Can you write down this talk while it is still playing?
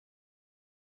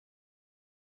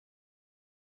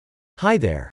Hi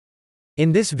there.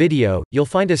 In this video, you'll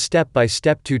find a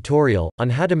step-by-step tutorial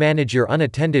on how to manage your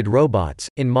unattended robots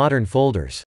in modern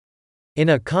folders. In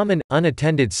a common,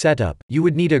 unattended setup, you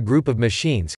would need a group of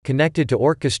machines connected to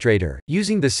Orchestrator,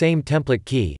 using the same template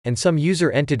key, and some user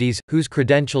entities whose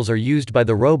credentials are used by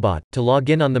the robot to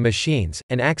log in on the machines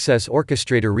and access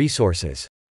Orchestrator resources.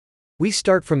 We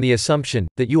start from the assumption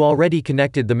that you already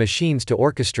connected the machines to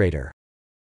Orchestrator.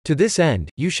 To this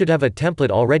end, you should have a template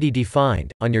already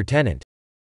defined on your tenant.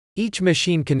 Each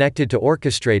machine connected to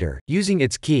Orchestrator, using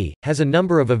its key, has a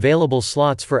number of available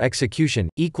slots for execution,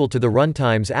 equal to the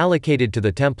runtimes allocated to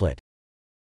the template.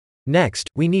 Next,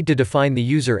 we need to define the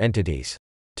user entities.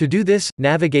 To do this,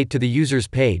 navigate to the Users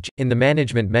page, in the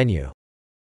Management menu.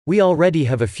 We already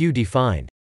have a few defined.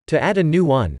 To add a new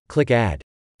one, click Add.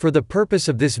 For the purpose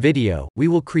of this video, we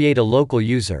will create a local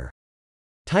user.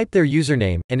 Type their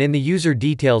username, and in the User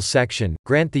Details section,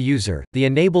 grant the user the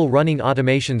Enable Running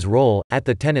Automations role at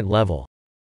the tenant level.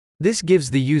 This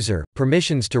gives the user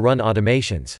permissions to run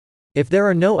automations. If there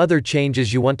are no other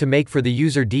changes you want to make for the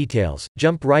user details,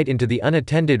 jump right into the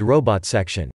Unattended Robot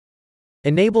section.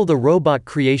 Enable the Robot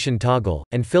Creation toggle,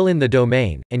 and fill in the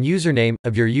domain and username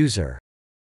of your user.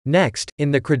 Next,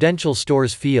 in the Credential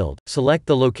Stores field, select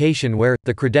the location where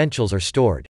the credentials are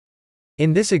stored.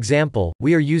 In this example,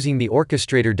 we are using the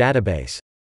Orchestrator database.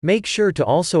 Make sure to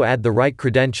also add the right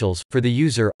credentials for the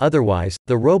user, otherwise,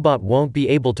 the robot won't be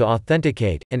able to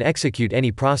authenticate and execute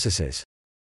any processes.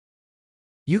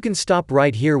 You can stop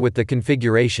right here with the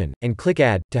configuration, and click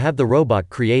Add to have the robot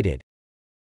created.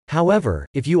 However,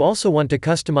 if you also want to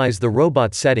customize the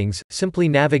robot settings, simply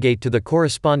navigate to the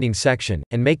corresponding section,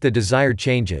 and make the desired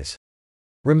changes.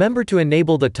 Remember to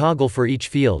enable the toggle for each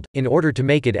field, in order to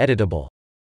make it editable.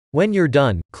 When you're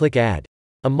done, click Add.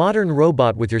 A modern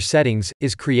robot with your settings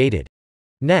is created.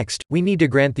 Next, we need to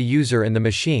grant the user and the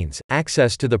machines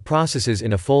access to the processes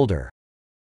in a folder.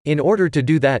 In order to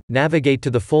do that, navigate to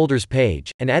the Folders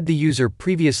page, and add the user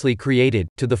previously created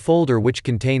to the folder which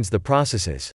contains the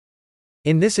processes.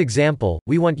 In this example,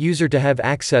 we want user to have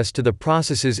access to the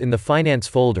processes in the Finance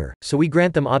folder, so we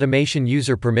grant them automation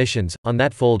user permissions on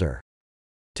that folder.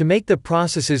 To make the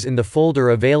processes in the folder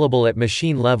available at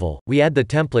machine level, we add the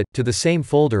template to the same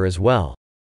folder as well.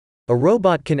 A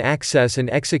robot can access and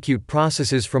execute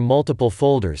processes from multiple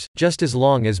folders, just as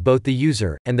long as both the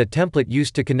user and the template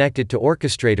used to connect it to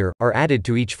Orchestrator are added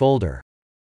to each folder.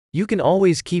 You can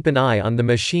always keep an eye on the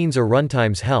machine's or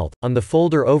runtime's health on the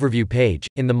Folder Overview page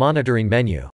in the Monitoring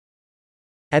menu.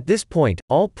 At this point,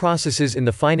 all processes in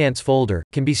the Finance folder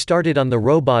can be started on the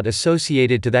robot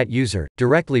associated to that user,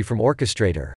 directly from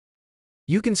Orchestrator.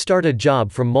 You can start a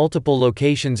job from multiple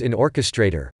locations in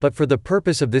Orchestrator, but for the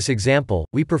purpose of this example,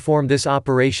 we perform this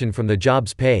operation from the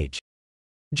Jobs page.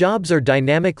 Jobs are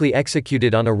dynamically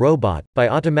executed on a robot, by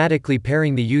automatically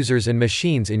pairing the users and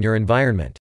machines in your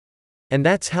environment. And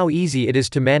that's how easy it is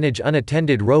to manage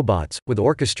unattended robots with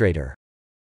Orchestrator.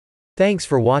 Thanks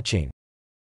for watching.